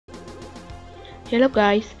Hello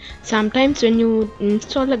guys, sometimes when you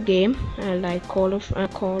install a game like Call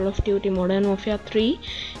of Duty Modern Warfare 3,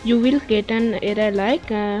 you will get an error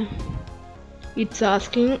like it's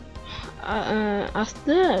asking us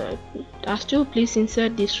to please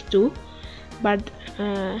insert this too, but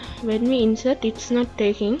when we insert it's not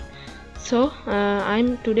taking. So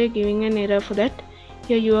I'm today giving an error for that.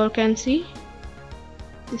 Here you all can see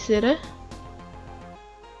this error.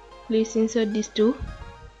 Please insert this too.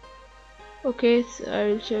 Okay, so I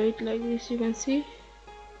will show it like this. You can see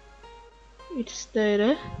it's the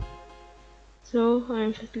error. So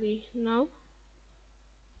I'm firstly now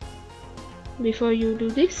before you do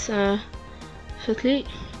this, firstly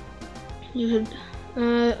you should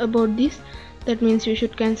about this. That means you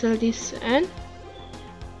should cancel this, and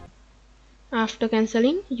after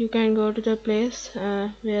cancelling you can go to the place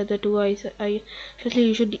where the two eyes. Firstly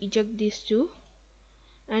you should eject these two,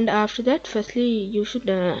 and after that firstly you should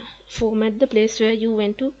format the place where you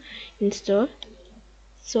went to install.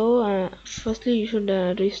 So firstly you should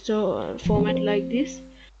restore format like this,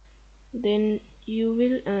 then you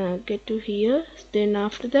will get to here. Then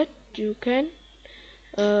after that you can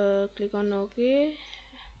click on OK,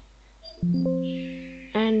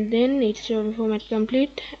 and then it's your format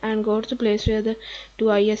complete, and go to the place where the two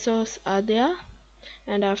ISOs are there,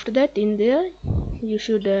 and after that in there you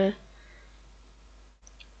should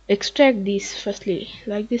extract these firstly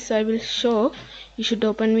like this. I will show. You should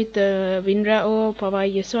open with WinRAR or Power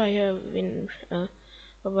ISO. I have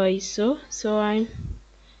Power ISO, so I'm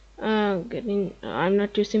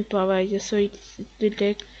not using Power ISO, so it will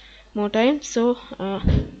take more time. So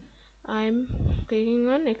I'm clicking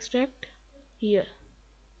on extract here.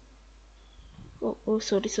 Oh,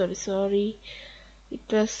 sorry, it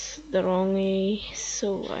was the wrong way,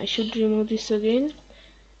 so I should remove this again,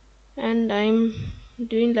 and I'm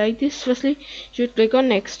doing like this. Firstly you should click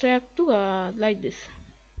on extract to like this,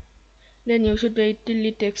 then you should wait till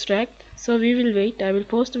it extract. So we will wait. I will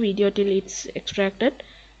pause the video till it's extracted.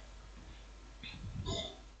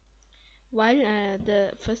 While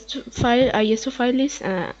the first file ISO file is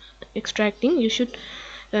extracting, you should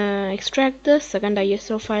extract the second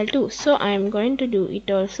ISO file too. So I am going to do it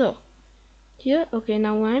also here. Okay,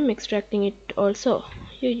 now I am extracting it also.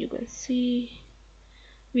 Here you can see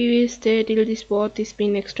we will stay till this both is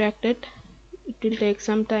been extracted. It will take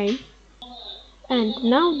some time, and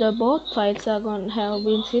now the both files are gone have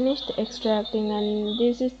been finished extracting, and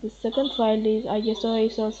this is the second file is ISO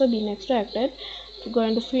is also been extracted. We're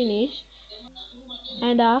going to finish,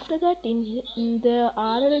 and after that in the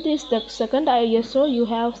RL is the second ISO you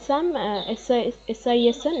have some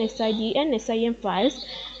SISN, SID and SIM files.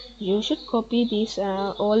 You should copy these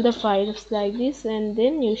all the files like this, and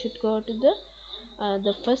then you should go to the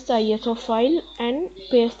first ISO file and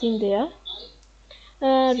paste in there.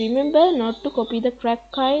 Remember not to copy the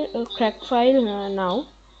crack file now,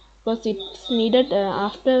 because it's needed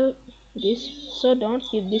after this, so don't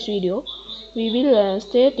skip this video. We will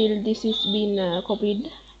stay till this is been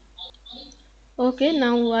copied. Okay,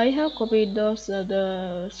 now I have copied those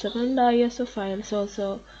the second ISO files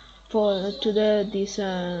also for to the this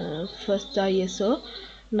first ISO.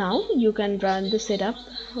 Now you can run the setup.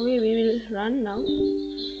 Okay, we will run now.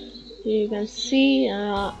 You can see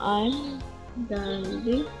I'm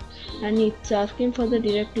done, and it's asking for the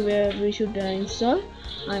directory where we should install.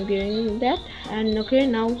 I'm giving that, and okay,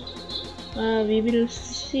 now we will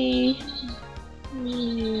see.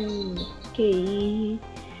 Okay,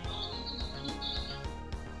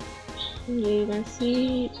 you can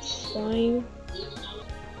see it's showing.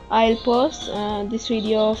 I'll pause this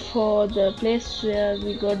video for the place where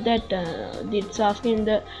we got that it's asking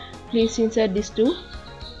the please insert this too.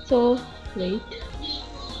 So wait.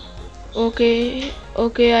 Okay,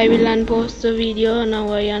 I will unpause the video.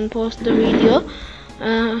 Now I unpause the video.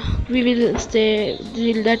 We will stay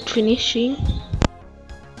till that finishing.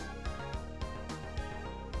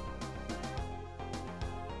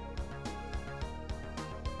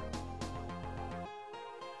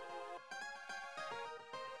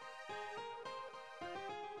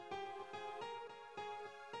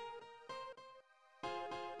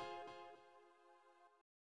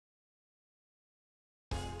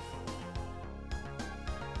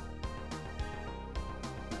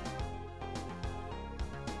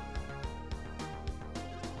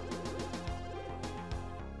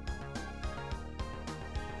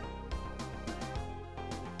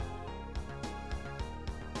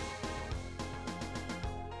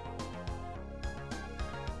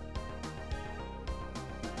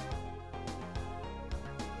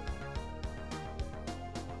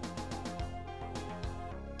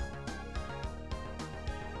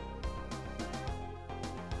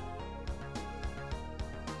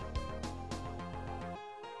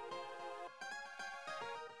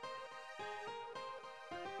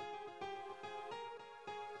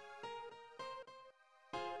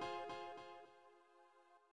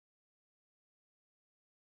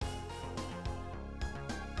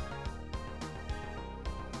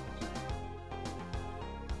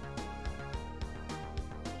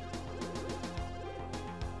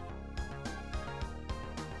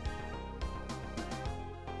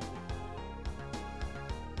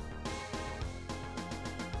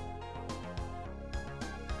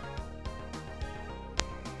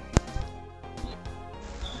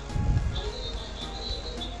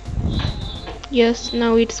 Yes,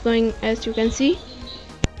 now it's going, as you can see.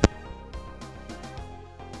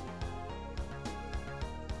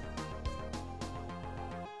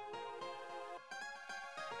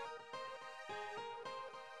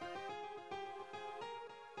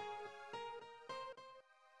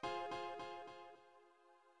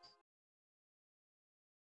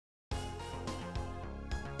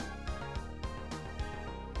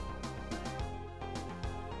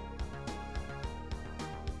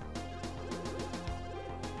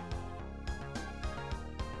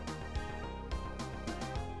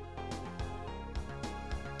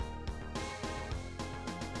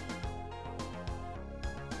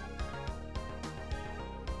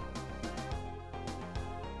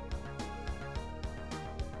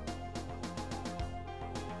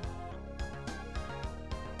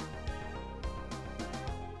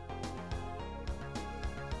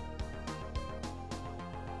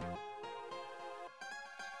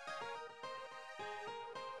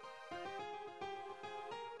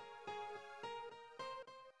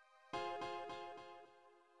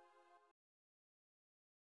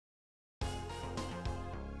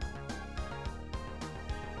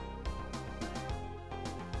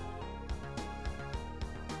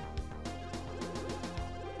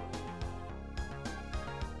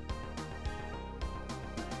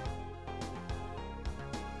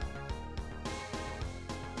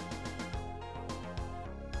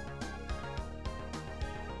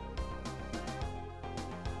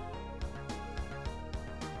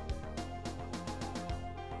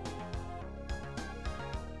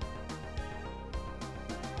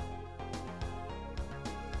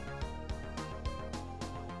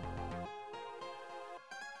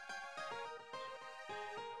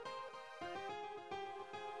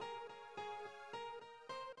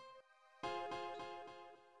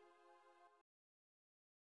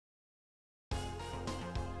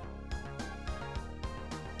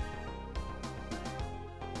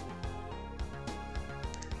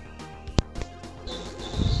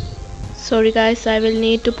 Sorry guys, I will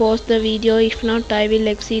need to pause the video, if not I will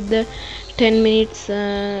exceed the 10 minutes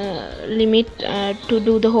limit to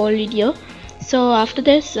do the whole video. So after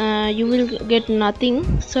this you will get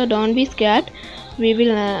nothing, so don't be scared. We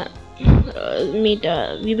will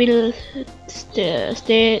we will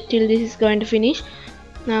stay till this is going to finish.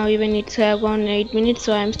 Now even it's have gone 8 minutes,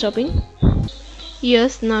 so I am stopping.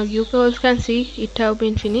 Yes, now you guys can see it have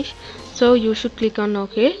been finished, so you should click on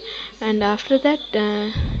OK, and after that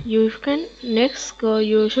you can next go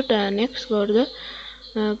you should next go to the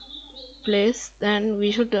uh, place. Then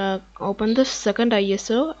we should open the second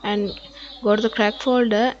ISO and go to the crack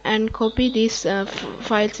folder and copy these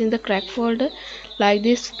files in the crack folder like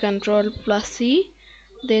this, Control plus C.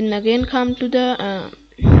 Then again come to the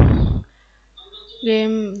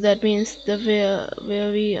game, that means the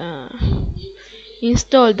where we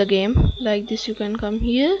install the game, like this. You can come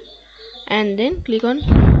here and then click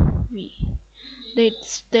on V.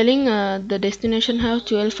 It's telling the destination have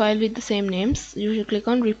 12 file with the same names. You should click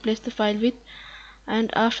on replace the file with,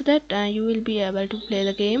 and after that you will be able to play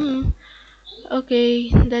the game.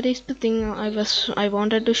 Okay, that is the thing I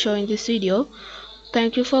wanted to show in this video.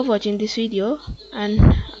 Thank you for watching this video,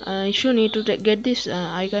 and if you need to get this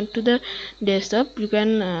icon to the desktop, you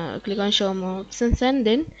can click on show more options, and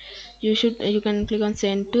then you can click on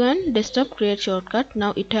send to and desktop create shortcut.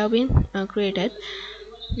 Now it have been created.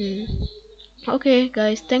 Okay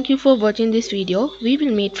guys, thank you for watching this video. We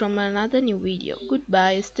will meet from another new video.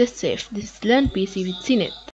 Goodbye, stay safe. This is Learn PC with CNET.